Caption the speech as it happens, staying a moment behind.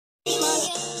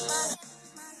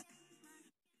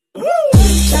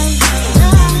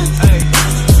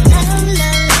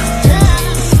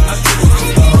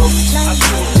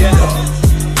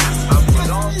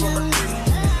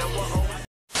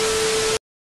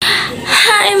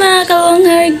mga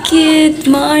kalongher, good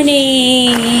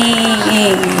morning!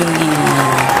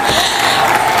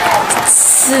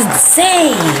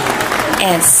 Today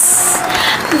is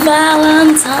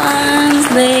Valentine's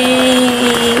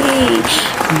Day!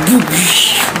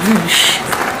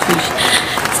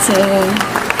 So,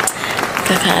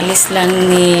 kakaalis lang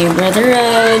ni Brother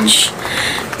RODGE.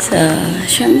 So,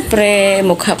 syempre,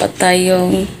 mukha pa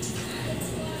tayong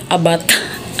abat.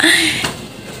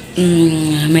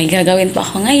 May gagawin pa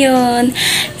ako ngayon.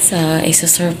 So,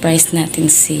 isa-surprise natin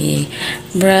si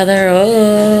Brother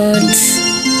RODGE.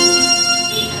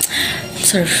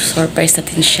 Surprise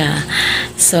natin siya.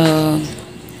 So,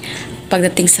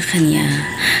 pagdating sa kanya,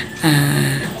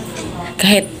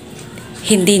 kahit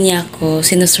hindi niya ako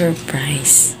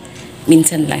sinusurprise,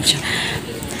 minsan lang siya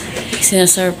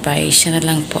sinusurprise, siya na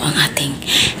lang po ang ating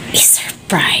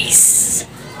i-surprise.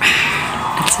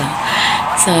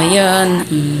 So, yun.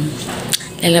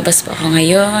 Lalabas po ako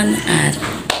ngayon at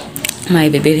may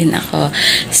bibilhin ako.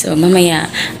 So, mamaya,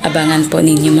 abangan po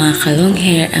ninyo mga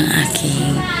kalongher ang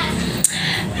aking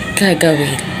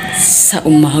gagawin sa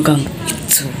umagang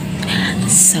ito.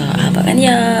 So, abangan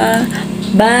niyo.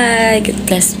 Bye! God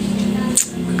bless.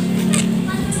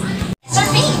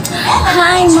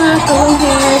 Hi mga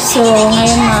kalongher! So,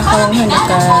 ngayon mga kalongher,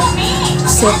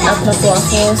 naka-set up na po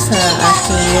ako sa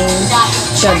aking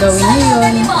gagawin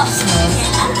ngayon. So,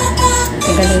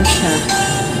 ganun siya.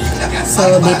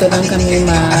 So, dito lang kami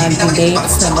mag-date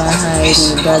sa bahay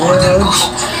ni Brother RODGE.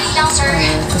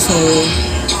 Kasi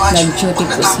nag-duty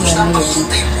po siya ngayon.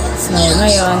 So,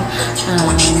 ngayon,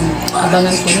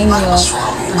 abangan po ninyo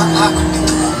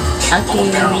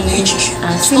aking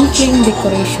simpleng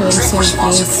decoration,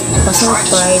 simpleng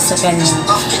pa-surprise sa kanya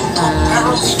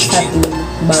happy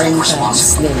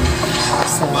Valentine's Day.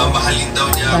 So,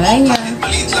 panay niya.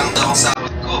 Maliit lang daw ang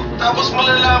sahod ko. Tapos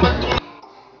malalaman kung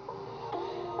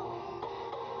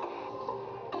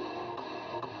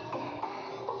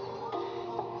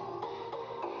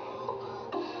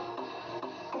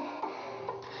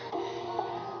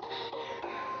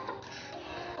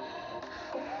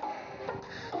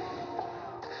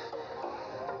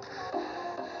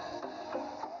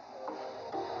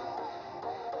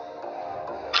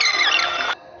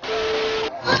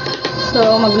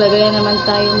so, maglagay naman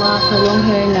tayo mga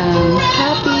kalongher ng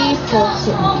happy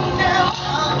photo.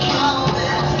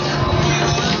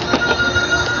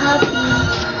 Happy.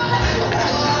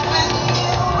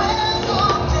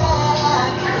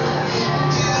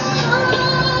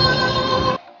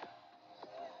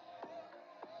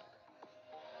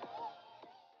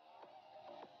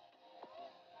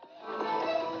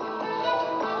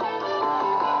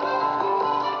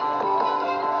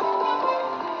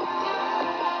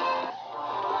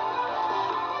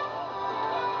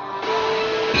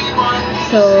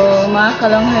 So, mga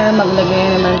kalongher,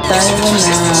 maglagay naman tayo ng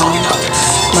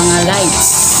mga lights.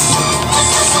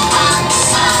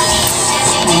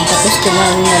 Tapos ko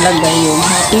na nalagay yung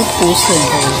happy puso.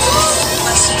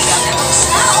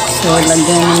 So,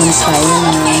 lagyan naman tayo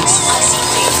ng lights.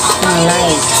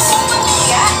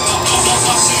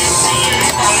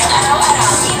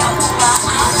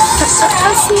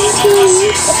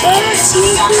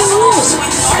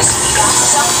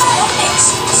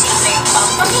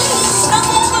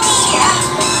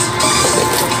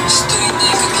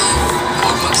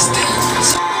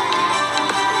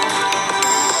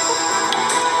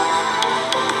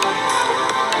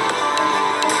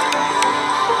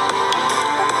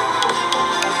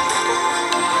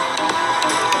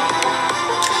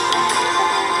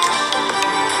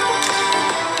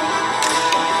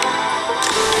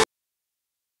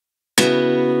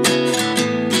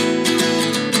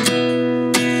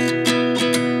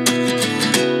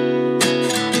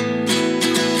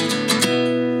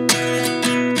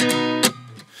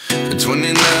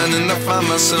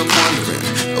 Myself wondering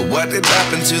what did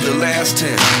happen to the last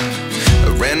 10. I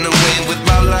ran away with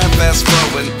my life, fast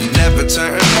forward, never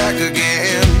turn back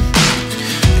again.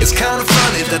 It's kind of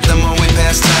funny that the more we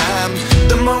pass time,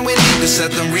 the more we need to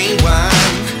set the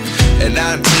rewind. And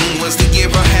 19 was the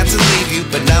year I had to leave you,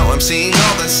 but now I'm seeing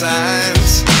all the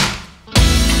signs.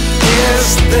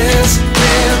 Is this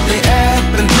really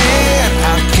happening?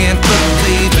 I can't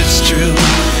believe it's true.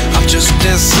 I'm just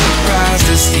as surprised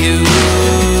as you.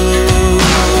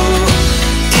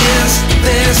 Is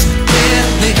this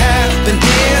really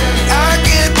happening? I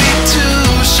can't be too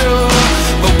sure,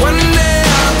 but one day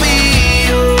I'll be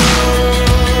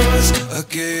yours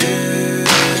again.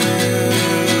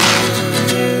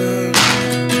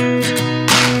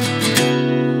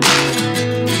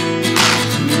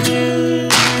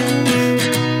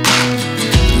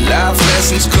 Life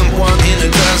lessons come one in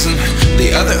a dozen.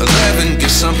 The other 11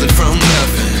 give something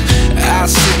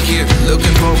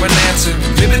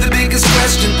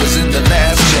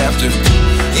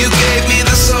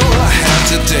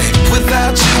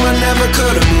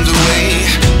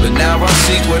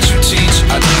much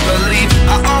I do believe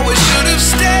I always should have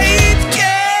stayed.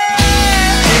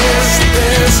 Yeah. Is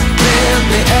this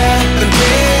really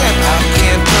happening? I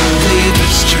can't believe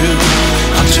it's true.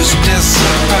 I'm just as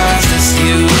surprised as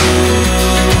you.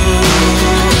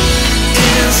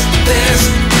 Is this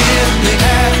really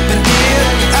happening?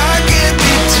 I can't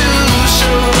be too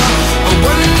sure, but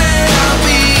one day I'll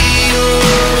be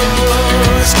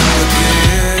yours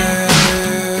again.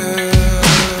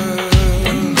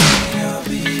 One day I'll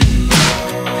be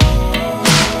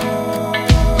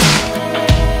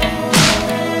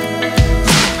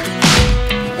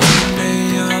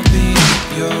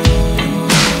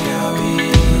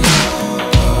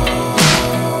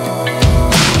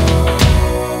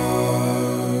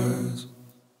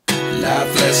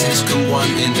life lessons come one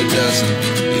in a dozen.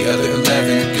 The other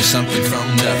 11 get something from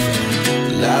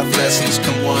nothing. Life lessons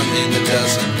come one in a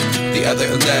dozen. The other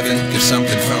 11 get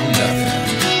something from nothing.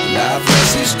 Life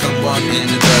lessons come one in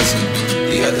a dozen.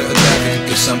 The other 11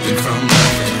 get something from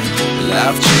nothing.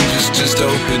 Life changes just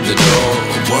open the door.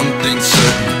 One thing's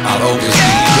certain, I'll always be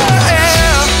yours.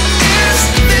 Is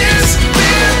this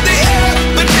really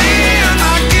happening? I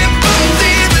can't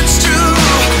believe it's true.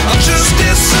 I'm just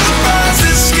as surprised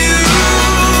as you.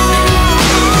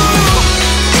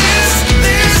 Is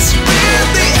this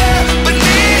really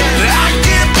happening? I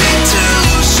can't be too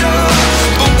sure,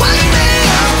 but one day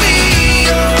I'll be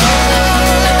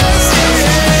yours.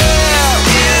 Yeah.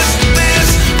 Is this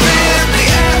really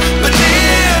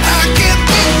happening? I can't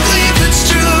believe it's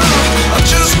true. I'm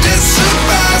just as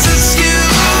surprised as you.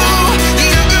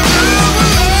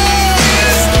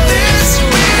 Is this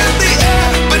really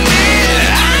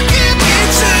happening? I can't be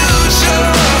too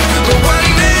sure, but one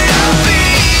day I'll be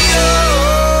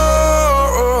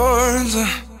yours.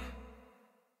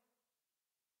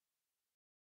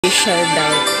 Special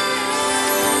daw.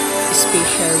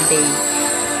 Special day.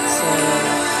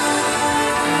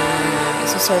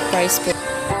 So, surprise po.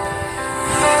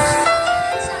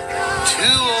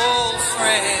 Two old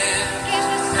friends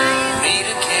meet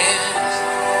again,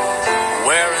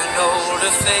 wearing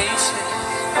older faces,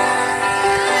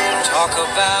 talk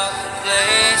about the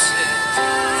places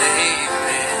they've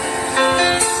been.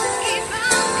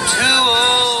 Two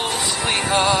old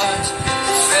sweethearts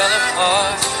fell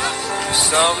apart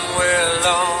somewhere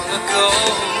long ago.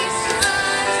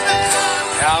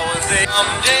 How was they?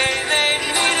 Someday they'd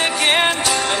meet again,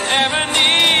 but never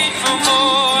need for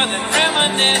more than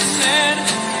reminiscing.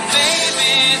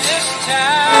 Maybe this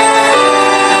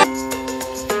time.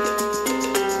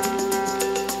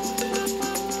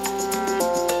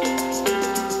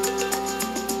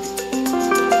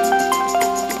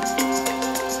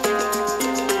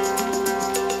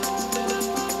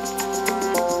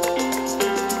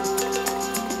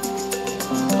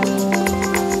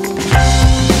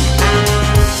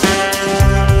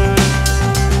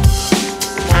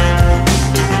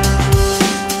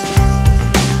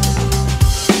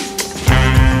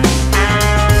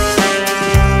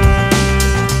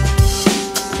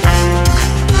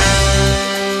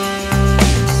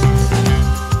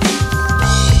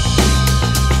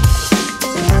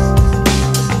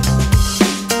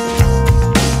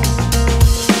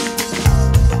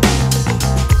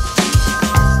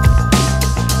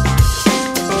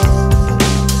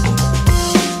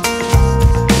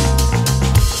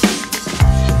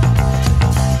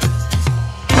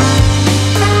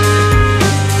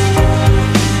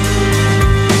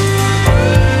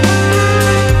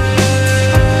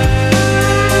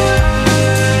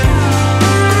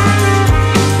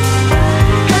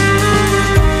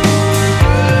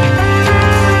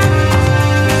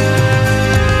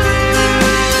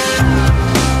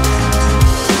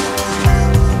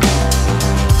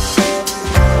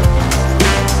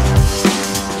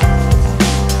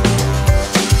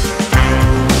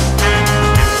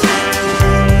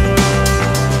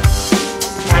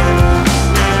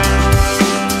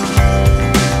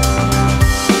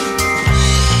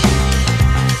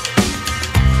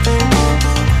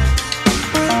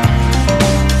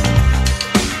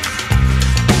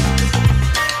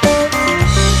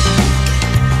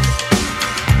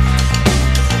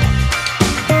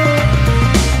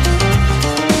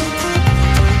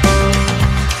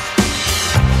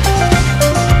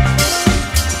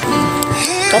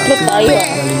 Tatlo tayo.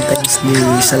 Valentine's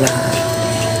Day sa lahat.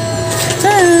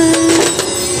 Ganda.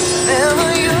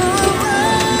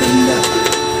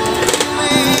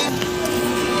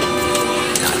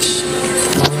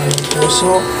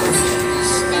 Puso.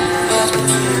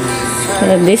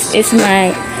 So this is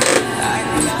my,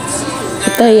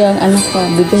 ito yung ano ko,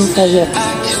 bigay sa'yo.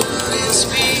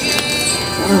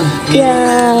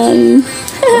 Yan.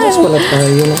 Mas pala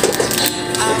tayo.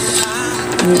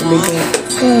 Bigay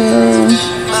ko.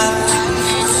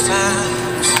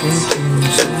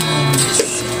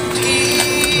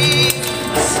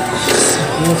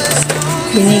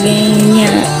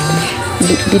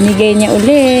 Binigay niya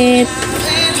ulit.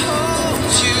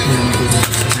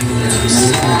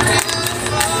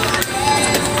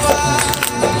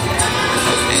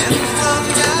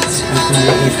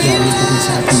 Maliit yan pa rin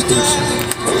sa ating puso.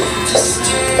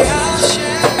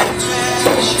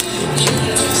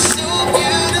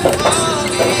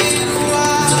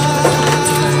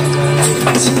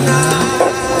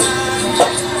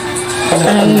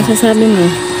 Anong masasabi mo?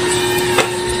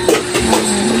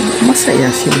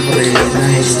 Masaya siyempre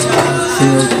dahil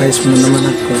sinurprise mo naman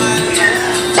ako.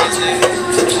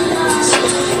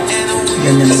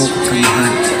 Ganyan mo ko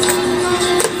kamahal.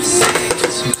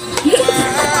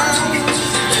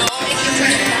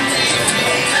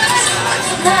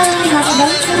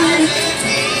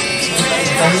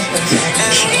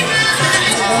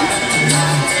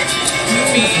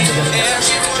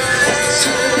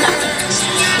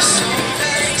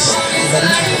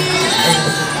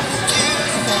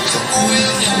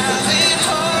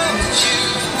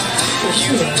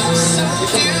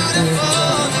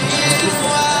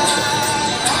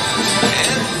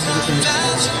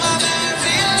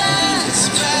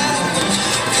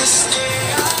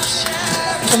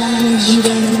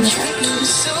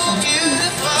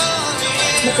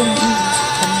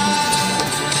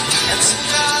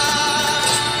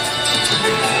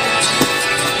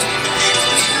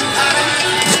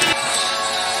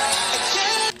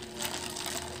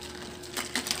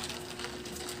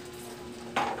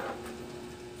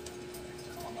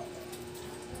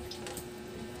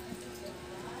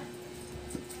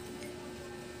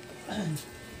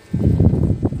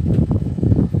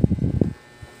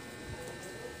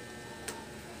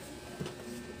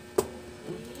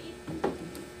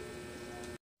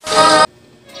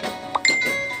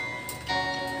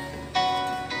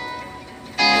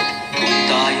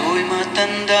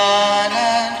 Matanda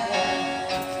na,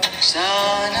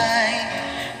 sana'y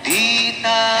di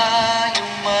tayo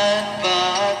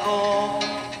magbago.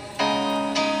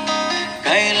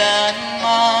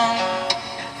 Kailanman,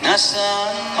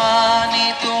 nasaan man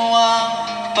ito ang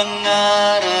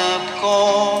pangarap ko.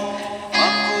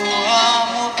 Makuha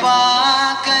mo pa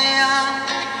kaya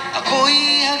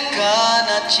ako'y hagkan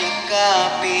at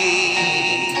yakapin.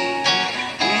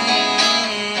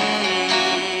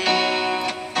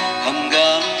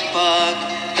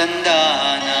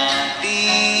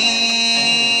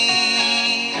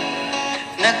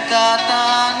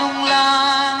 Nagtatanong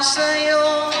lang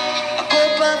sa'yo, ako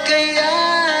ba kaya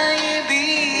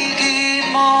ibigin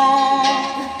mo?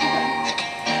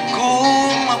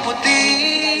 Kung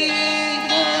maputi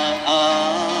na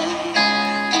ang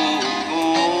buko.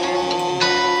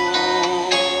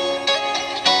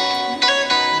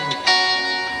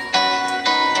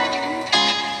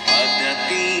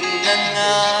 Pagdating ng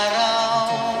araw,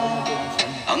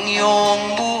 ang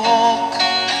iyong buhok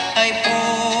ay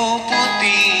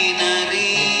puputi na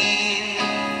rin.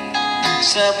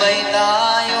 Sabay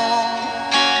tayong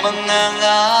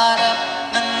mangangarap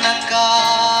ng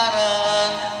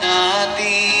nakaraan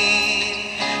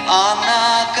natin. Ang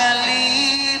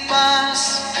nakalipas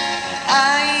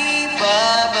ay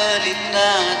babalik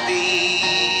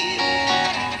natin.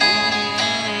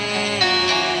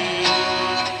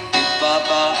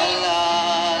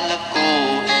 Ipapaalala ko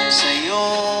sa'yo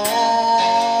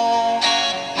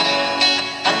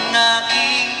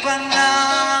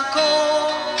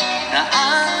na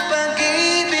ang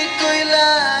pag-ibig ko'y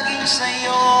laging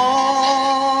sa'yo.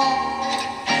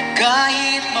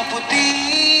 Kahit maputi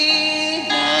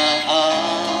na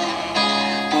ang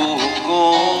buhok ko.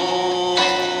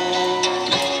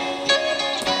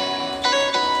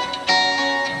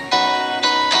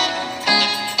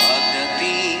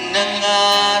 Pagdating ng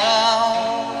araw,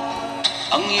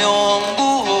 ang iyong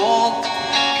buhok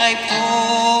ay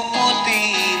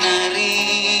puputi na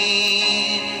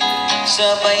rin.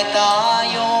 Sabay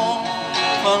tayong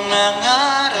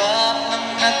mangangarap ng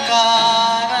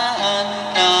nakaraan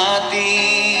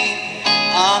natin.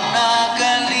 Ang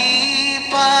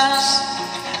nakalipas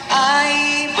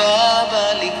ay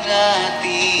babalik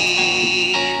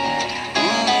natin.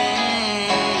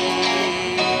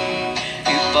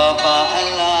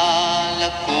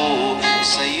 Ipapaalala ko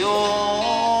sa'yo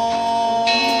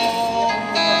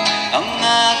ang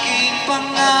aking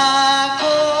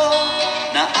pangako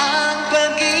na ang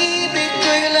pag-ibig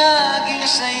ko'y laging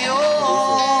sa'yo.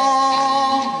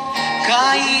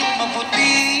 Kahit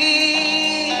maputi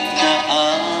na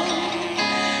ang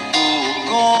buhok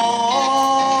ko,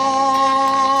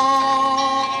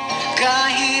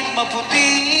 kahit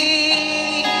maputi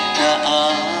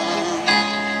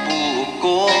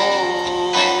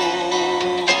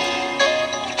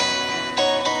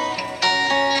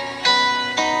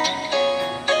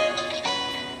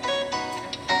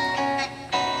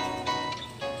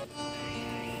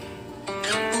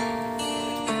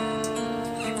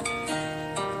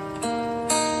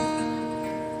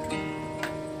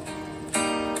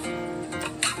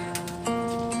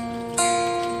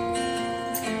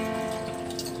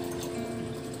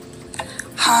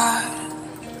heart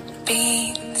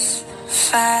beats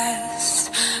fast,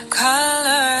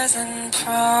 colors and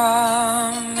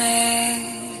promises.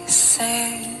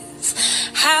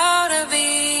 How to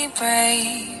be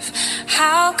brave?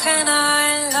 How can I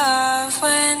love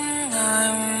when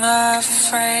I'm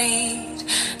afraid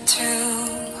to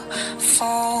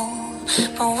fall?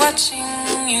 But watching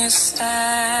you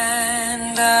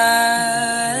stand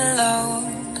alone,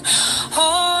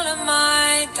 all of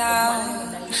my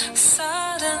doubt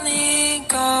suddenly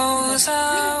goes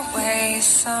away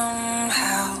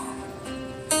somehow.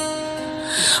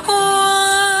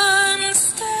 One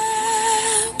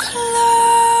step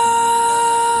closer.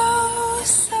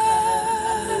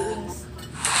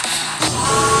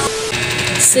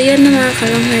 So yan na mga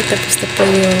kalanghay, tapos na po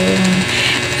yung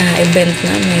event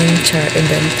namin, char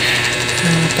event.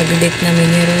 Pag-date namin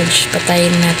ni RODGE,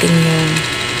 patayin natin yung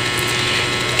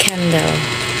candle.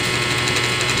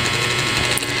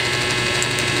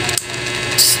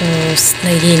 So,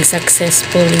 naging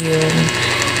successful yung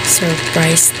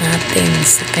surprise natin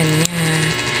sa kanya.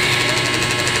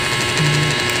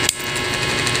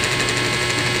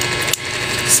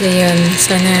 So yun,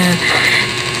 sana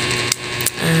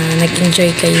nag-enjoy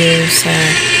kayo sa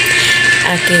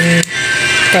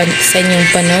inyong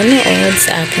panonood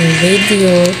sa aking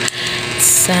video.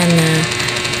 Sana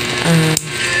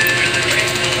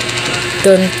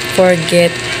don't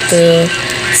forget to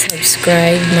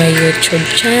subscribe my YouTube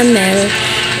channel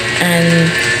and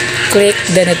click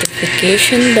the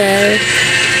notification bell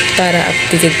para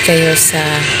updated kayo sa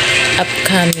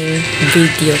upcoming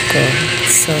video ko.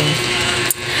 So,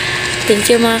 thank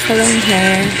you mga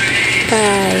kalonghair.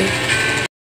 Bye!